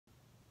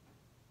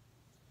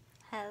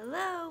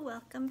Hello,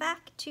 welcome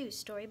back to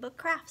Storybook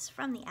Crafts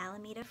from the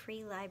Alameda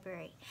Free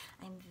Library.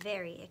 I'm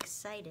very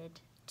excited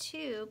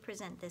to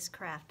present this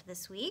craft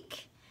this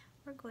week.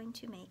 We're going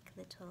to make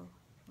little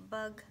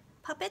bug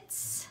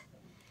puppets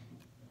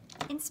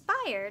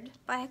inspired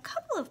by a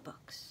couple of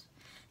books.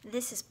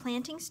 This is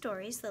Planting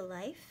Stories, the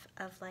life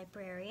of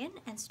Librarian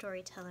and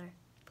Storyteller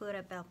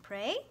Pura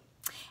Belpre.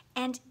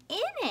 And in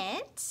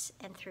it,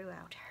 and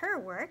throughout her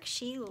work,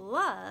 she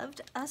loved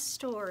a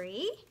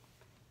story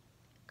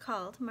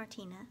called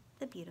Martina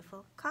the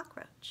Beautiful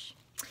Cockroach.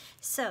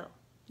 So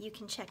you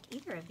can check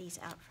either of these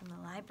out from the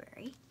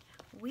library.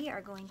 We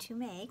are going to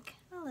make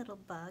a little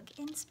bug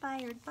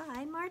inspired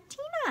by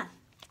Martina.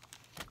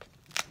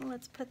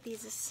 Let's put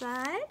these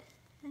aside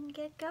and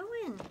get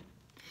going.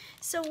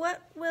 So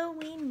what will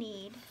we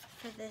need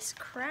for this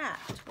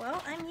craft?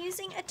 Well, I'm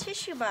using a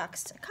tissue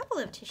box, a couple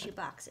of tissue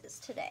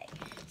boxes today.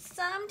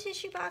 Some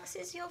tissue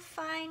boxes you'll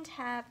find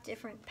have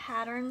different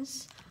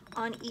patterns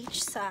on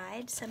each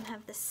side. Some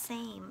have the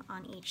same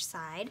on each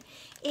side.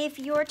 If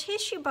your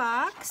tissue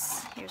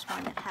box, here's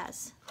one that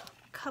has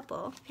a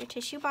couple, if your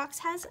tissue box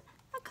has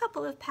a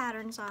couple of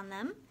patterns on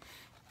them,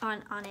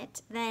 on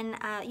it, then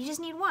you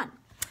just need one.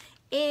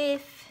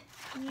 If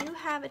you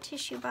have a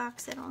tissue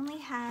box that only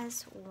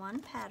has one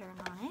pattern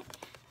on it,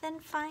 then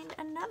find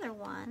another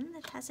one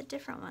that has a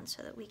different one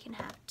so that we can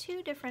have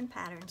two different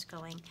patterns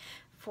going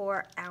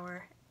for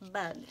our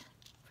bug,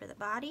 for the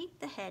body,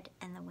 the head,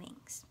 and the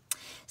wings.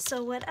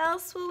 So what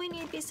else will we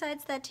need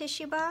besides that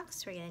tissue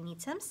box? We're going to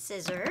need some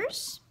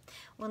scissors.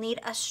 We'll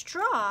need a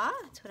straw.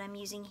 That's what I'm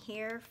using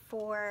here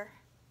for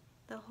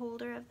the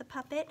holder of the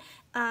puppet.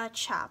 A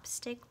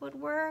chopstick would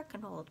work,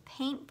 an old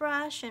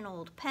paintbrush, an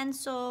old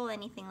pencil,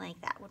 anything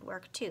like that would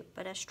work too.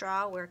 But a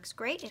straw works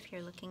great if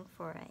you're looking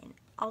for an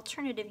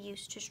alternative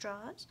use to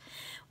straws.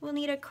 We'll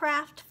need a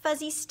craft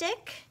fuzzy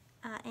stick.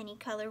 Any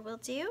color will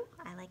do.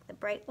 I like the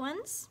bright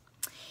ones.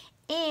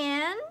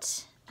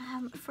 And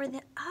for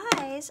the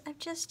eyes, I've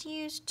just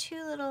used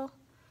two little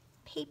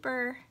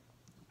paper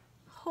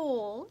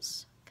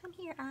holes, come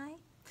here eye,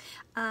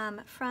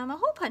 from a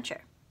hole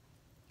puncher.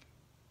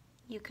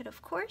 You could,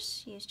 of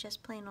course, use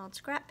just plain old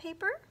scrap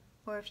paper,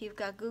 or if you've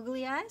got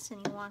googly eyes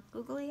and you want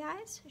googly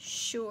eyes,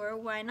 sure,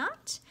 why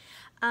not?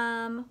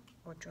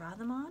 Or draw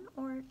them on,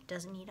 or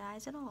doesn't need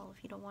eyes at all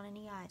if you don't want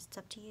any eyes. It's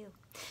up to you.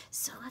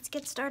 So let's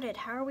get started.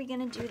 How are we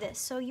going to do this?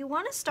 So you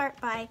want to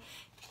start by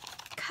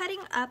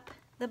cutting up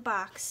the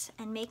box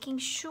and making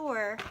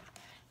sure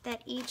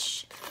that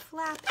each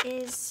flap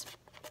is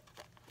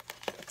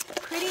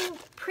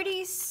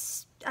pretty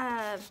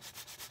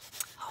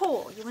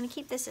whole. You want to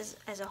keep this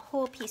as a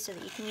whole piece so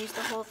that you can use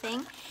the whole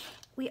thing.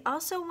 We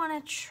also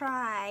want to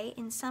try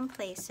in some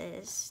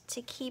places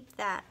to keep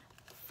that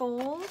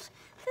fold.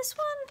 This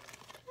one,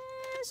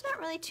 there's not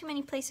really too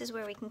many places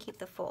where we can keep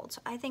the fold.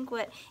 So I think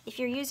if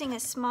you're using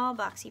a small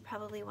box, you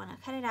probably want to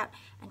cut it out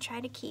and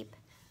try to keep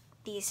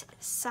these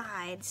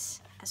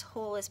sides as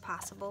whole as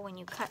possible when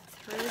you cut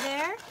through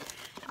there.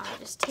 I'll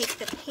just take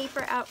the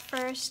paper out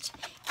first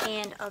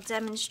and I'll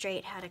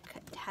demonstrate how to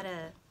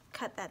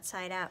cut that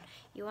side out.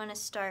 You want to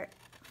start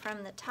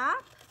from the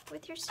top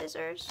with your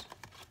scissors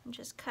and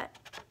just cut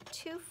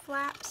two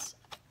flaps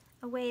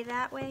away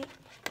that way,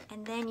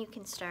 and then you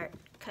can start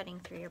cutting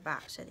through your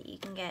box so that you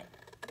can get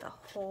the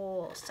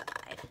whole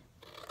side.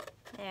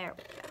 There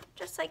we go,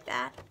 just like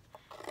that,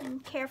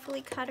 and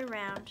carefully cut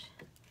around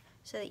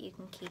so that you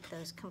can keep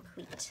those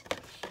complete.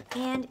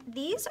 And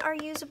these are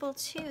usable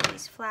too,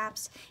 these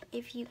flaps,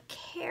 if you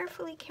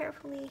carefully,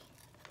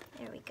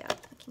 there we go.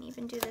 You can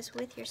even do this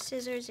with your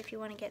scissors if you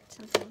want to get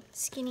something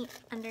skinny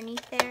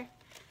underneath there.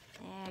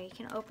 There, you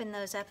can open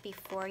those up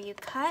before you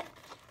cut,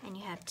 and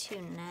you have two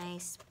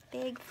nice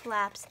big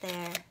flaps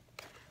there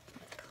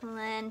with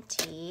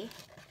plenty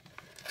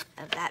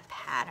of that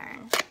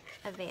pattern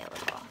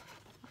available.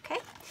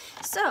 Okay,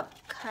 so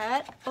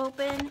cut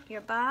open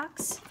your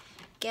box.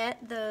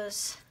 Get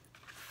those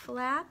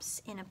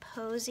flaps in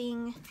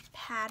opposing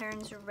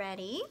patterns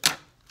ready.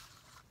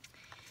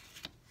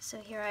 So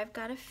here I've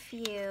got a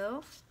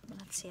few.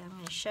 Let's see, I'm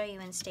going to show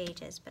you in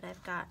stages, but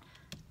I've got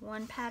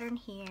one pattern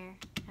here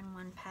and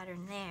one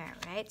pattern there,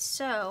 right?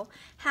 So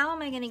how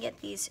am I going to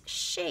get these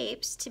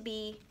shapes to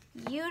be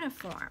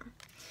uniform?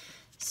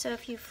 So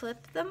if you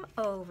flip them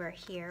over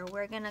here,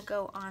 we're going to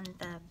go on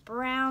the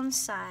brown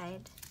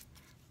side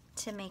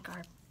to make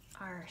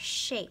our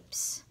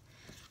shapes.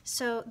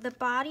 So the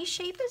body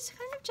shape is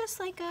kind of just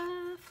like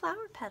a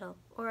flower petal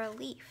or a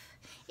leaf.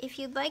 If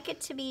you'd like it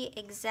to be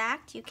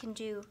exact, you can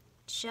do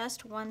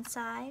just one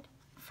side,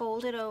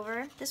 fold it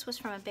over. This was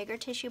from a bigger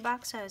tissue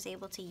box, so I was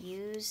able to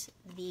use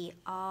the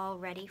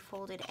already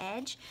folded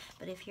edge.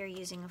 But if you're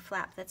using a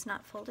flap that's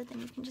not folded, then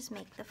you can just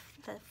make the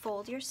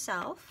fold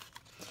yourself.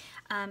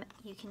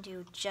 You can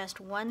do just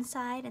one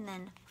side and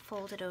then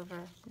fold it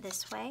over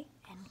this way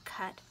and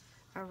cut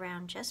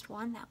around just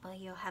one. That way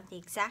you'll have the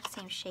exact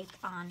same shape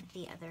on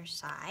the other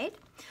side,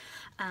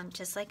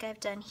 just like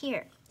I've done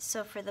here.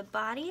 So for the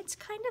body, it's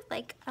kind of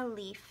like a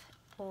leaf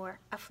or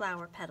a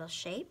flower petal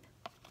shape.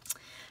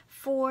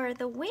 For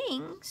the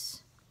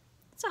wings,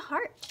 it's a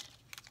heart.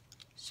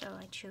 So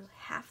I drew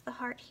half the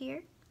heart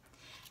here.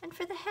 And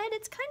for the head,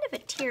 it's kind of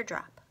a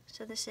teardrop.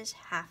 So this is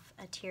half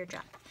a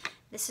teardrop.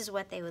 This is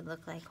what they would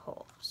look like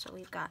whole. So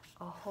we've got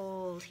a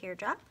whole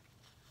teardrop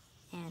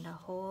and a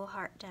whole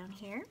heart down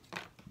here.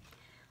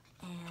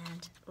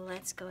 And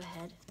let's go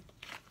ahead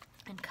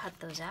and cut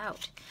those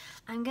out.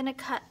 I'm gonna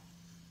cut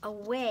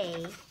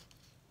away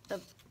the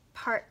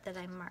part that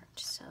I marked.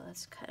 So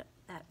let's cut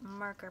that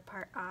marker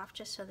part off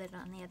just so that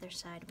on the other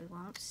side we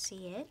won't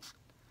see it.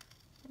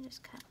 And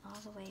just cut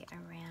all the way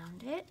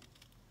around it.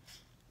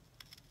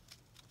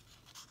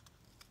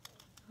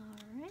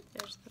 Alright,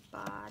 there's the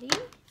body.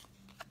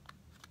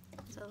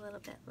 There's a little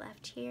bit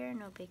left here,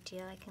 no big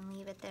deal. I can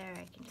leave it there.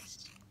 I can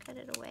just cut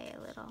it away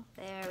a little.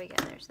 There we go,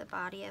 there's the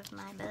body of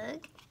my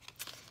bug.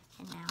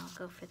 And now I'll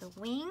go for the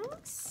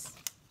wings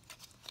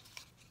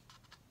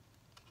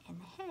and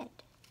the head.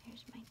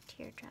 There's my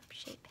teardrop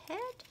shaped head.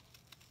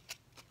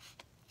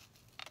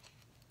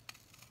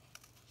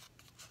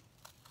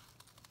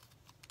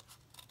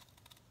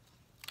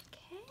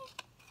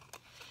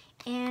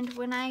 And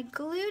when I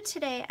glue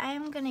today, I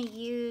am going to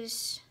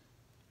use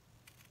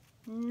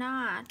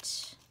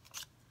not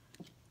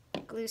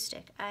glue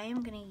stick. I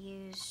am going to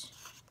use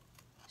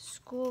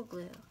school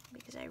glue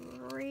because I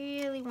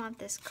really want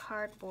this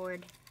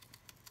cardboard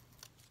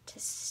to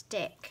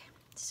stick.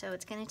 So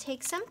it's going to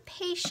take some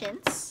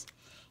patience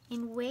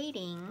in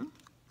waiting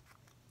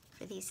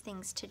for these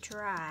things to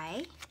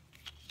dry.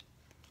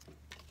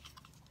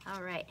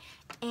 All right,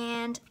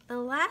 and the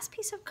last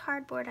piece of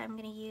cardboard I'm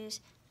going to use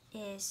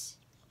is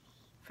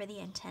for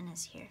the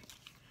antennas here.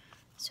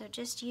 So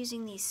just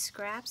using these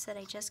scraps that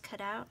I just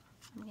cut out,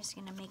 I'm just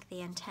going to make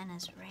the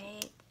antennas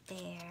right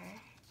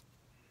there.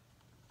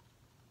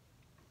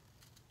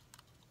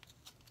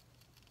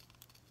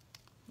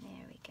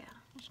 There we go.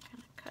 Just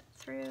kind of cut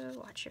through.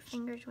 Watch your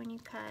fingers when you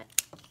cut.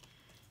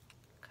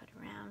 Cut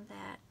around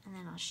that, and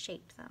then I'll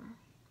shape them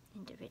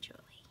individually.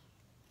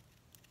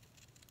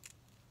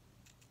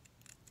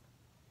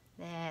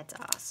 That's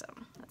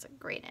awesome. That's a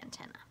great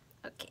antenna.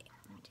 Okay,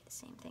 let me do the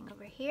same thing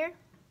over here.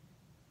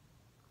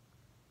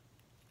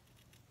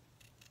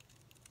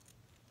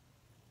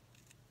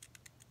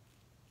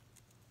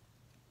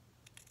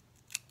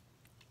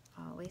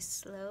 Always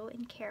slow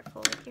and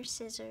careful with your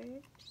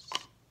scissors.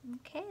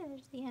 Okay,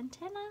 there's the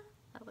antenna.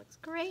 That looks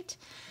great.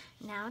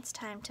 Now it's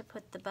time to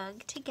put the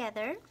bug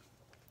together.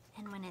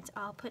 And when it's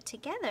all put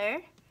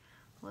together,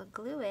 we'll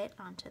glue it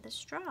onto the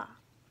straw.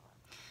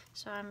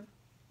 So I'm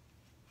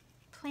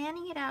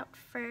planning it out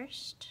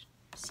first,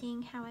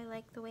 seeing how I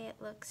like the way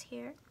it looks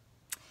here.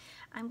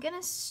 I'm going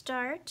to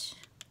start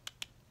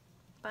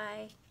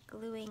by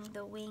gluing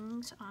the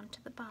wings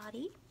onto the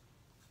body.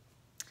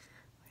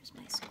 Where's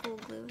my school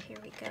glue? Here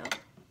we go.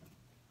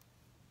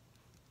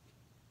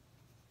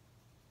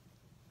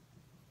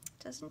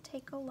 Doesn't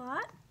take a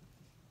lot,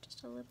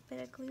 just a little bit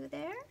of glue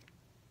there.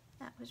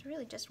 That was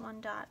really just one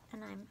dot,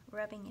 and I'm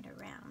rubbing it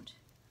around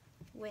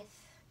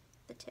with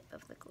the tip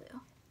of the glue.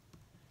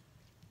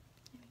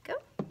 There we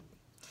go.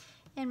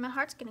 And my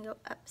heart's gonna go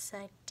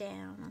upside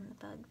down on the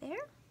bug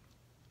there.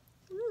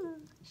 Ooh,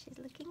 she's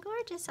looking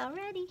gorgeous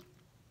already.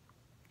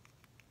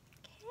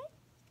 Okay.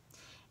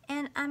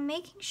 And I'm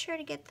making sure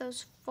to get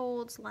those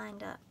folds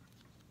lined up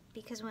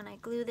because when I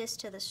glue this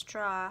to the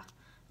straw,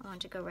 I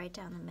want to go right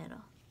down the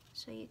middle.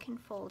 So you can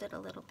fold it a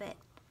little bit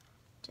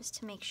just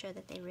to make sure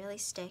that they really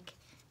stick.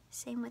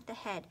 Same with the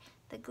head.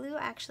 The glue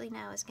actually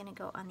now is going to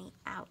go on the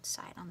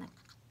outside, on the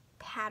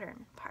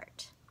pattern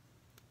part,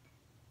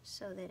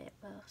 so that it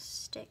will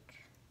stick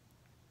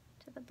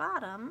to the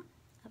bottom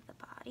of the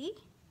body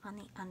on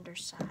the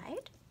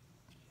underside,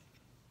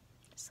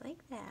 just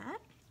like that.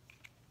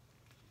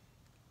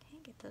 Okay,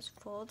 get those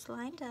folds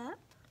lined up.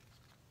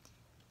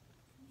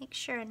 Make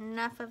sure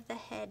enough of the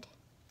head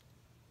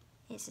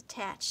is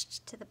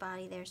attached to the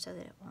body there so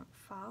that it won't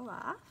fall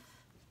off.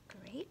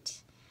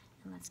 Great.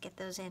 And let's get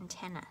those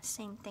antennae.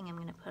 Same thing, I'm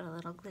going to put a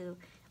little glue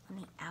on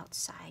the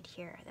outside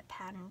here, the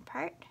pattern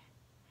part,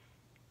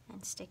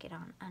 and stick it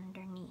on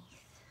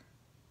underneath.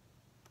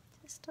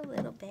 Just a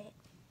little bit.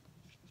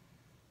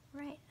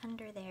 Right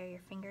under there.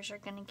 Your fingers are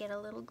going to get a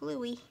little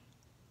gluey.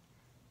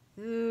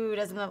 Ooh,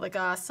 doesn't that look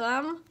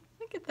awesome?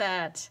 Look at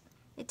that.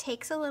 It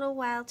takes a little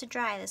while to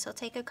dry. This will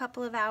take a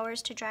couple of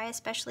hours to dry,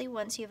 especially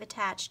once you've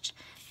attached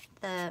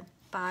the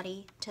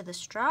body to the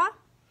straw.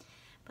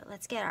 But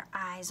let's get our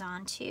eyes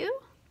on too.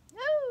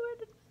 Oh,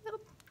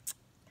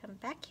 come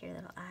back here,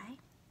 little eye.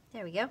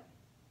 There we go.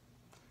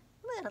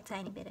 Little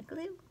tiny bit of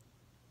glue.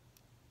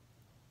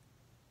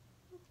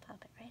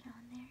 Pop it right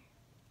on there.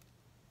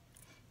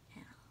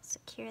 And I'll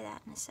secure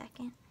that in a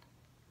second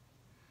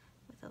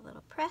with a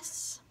little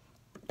press.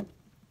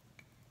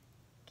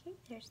 Okay,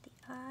 there's the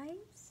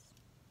eyes.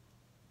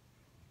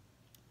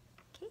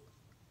 Okay,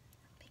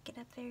 pick it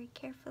up very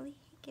carefully.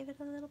 Give it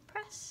a little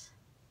press.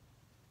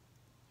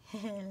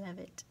 I love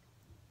it.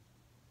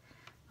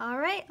 All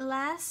right,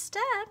 last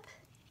step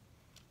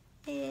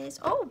is,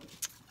 oh,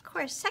 of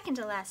course, second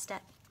to last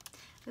step.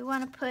 We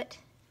want to put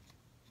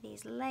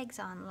these legs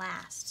on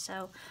last.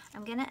 So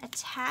I'm going to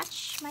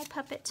attach my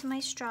puppet to my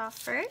straw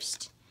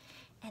first,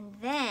 And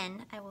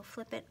then I will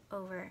flip it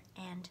over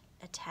and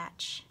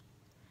attach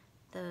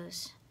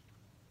those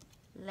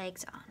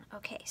legs on.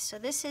 Okay, so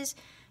this is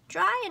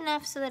dry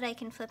enough so that I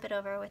can flip it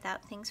over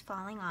without things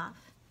falling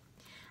off.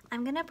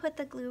 I'm gonna put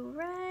the glue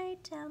right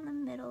down the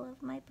middle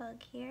of my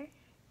bug here.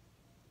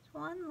 Just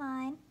one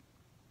line.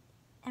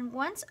 And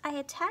once I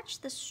attach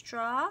the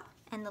straw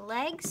and the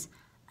legs,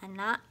 I'm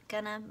not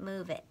gonna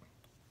move it.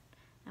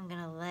 I'm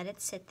gonna let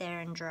it sit there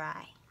and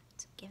dry.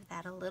 So give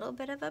that a little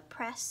bit of a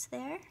press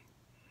there,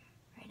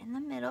 right in the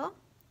middle,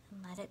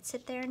 and let it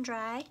sit there and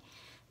dry.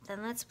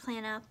 Then let's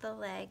plan out the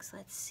legs.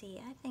 Let's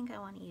see, I think I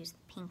want to use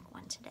the pink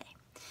one today.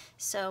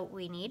 So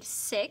we need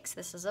 6.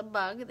 This is a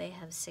bug. They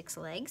have 6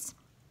 legs.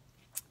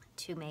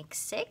 To make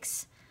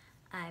 6,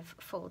 I've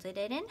folded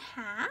it in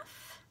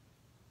half.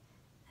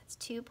 That's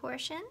 2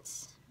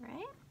 portions,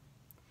 right?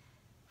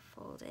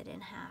 Fold it in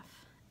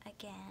half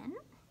again.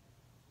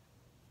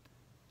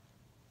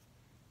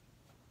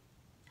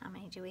 How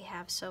many do we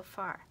have so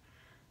far?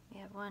 We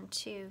have 1,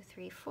 2,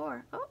 3,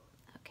 4. Oh,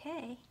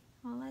 okay.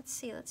 Well, let's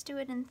see. Let's do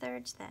it in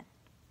thirds then.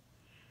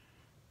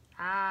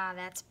 Ah,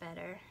 that's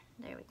better.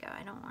 There we go.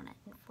 I don't want it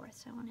in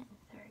fourths. I want it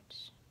in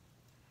thirds.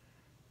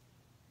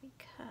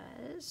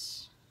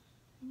 Because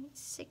I need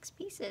 6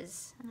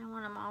 pieces, and I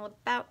want them all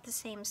about the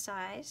same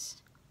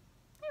size.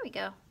 There we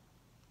go.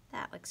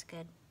 That looks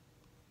good.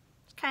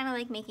 It's kind of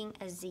like making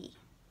a Z.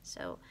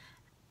 So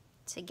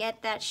to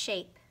get that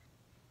shape,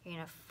 you're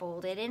going to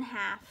fold it in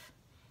half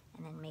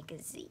and then make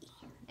a Z.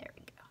 There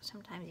we go.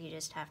 Sometimes you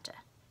just have to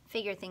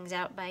figure things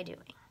out by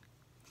doing.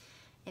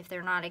 If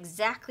they're not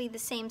exactly the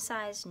same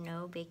size,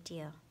 no big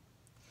deal.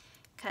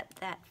 Cut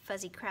that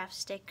fuzzy craft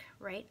stick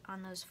right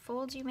on those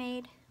folds you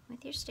made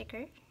with your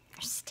scissors.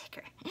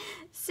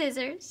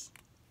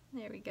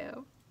 There we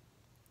go.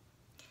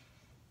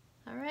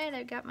 All right,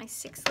 I've got my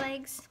 6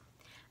 legs.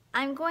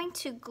 I'm going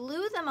to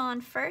glue them on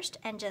first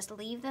and just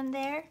leave them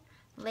there.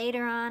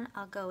 Later on,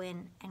 I'll go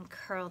in and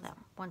curl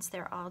them once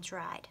they're all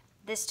dried.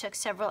 This took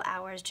several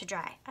hours to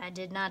dry. I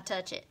did not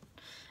touch it.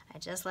 I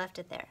just left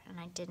it there, and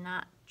I did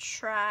not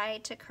try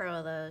to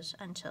curl those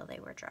until they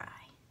were dry.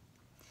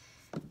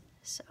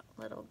 So,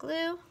 little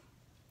glue,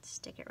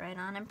 stick it right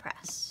on and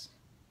press.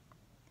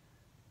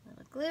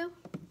 Little glue,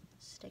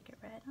 stick it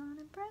right on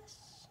and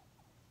press.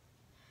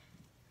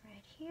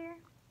 Right here.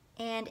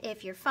 And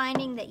if you're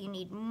finding that you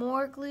need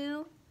more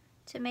glue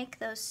to make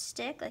those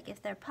stick, like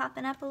if they're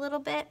popping up a little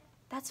bit,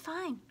 that's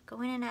fine.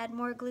 Go in and add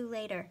more glue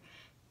later.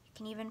 You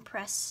can even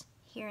press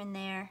here and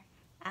there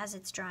as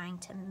it's drying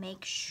to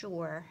make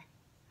sure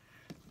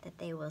that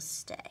they will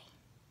stay.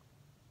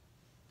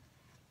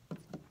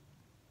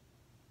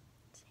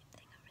 Same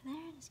thing over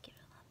there, just give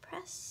it a little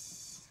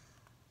press.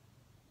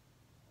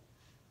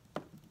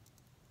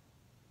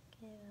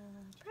 Give it a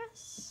little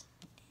press.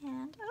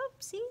 And, oh,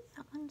 see,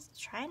 that one's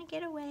trying to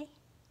get away.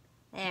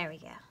 There we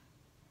go.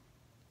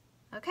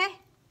 Okay,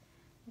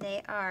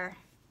 they are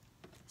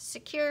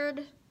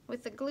secured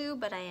with the glue,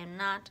 but I am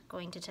not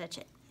going to touch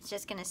it. It's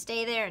just going to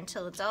stay there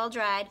until it's all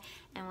dried,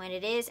 and when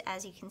it is,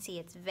 as you can see,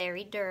 it's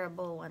very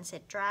durable once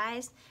it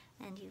dries,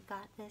 and you've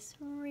got this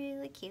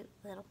really cute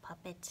little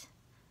puppet,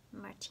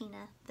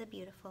 Martina the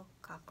Beautiful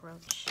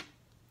Cockroach.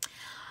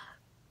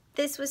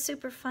 This was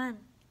super fun.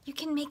 You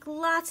can make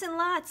lots and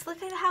lots.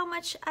 Look at how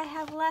much I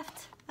have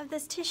left of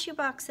this tissue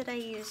box that I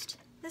used.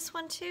 This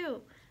one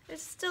too.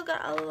 It's still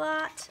got a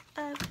lot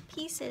of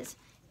pieces.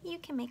 You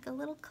can make a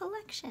little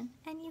collection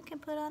and you can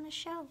put on a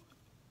show.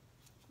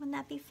 Wouldn't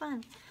that be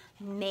fun?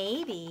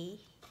 Maybe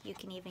you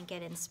can even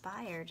get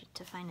inspired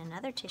to find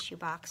another tissue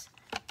box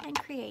and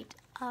create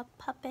a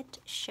puppet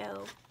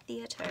show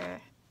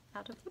theater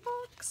out of the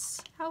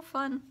box. How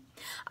fun.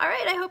 All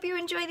right, I hope you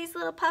enjoy these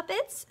little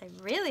puppets. I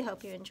really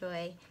hope you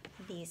enjoy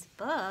these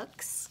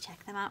books.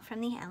 Check them out from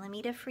the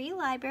Alameda Free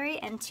Library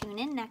and tune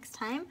in next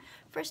time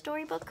for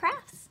Storybook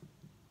Crafts.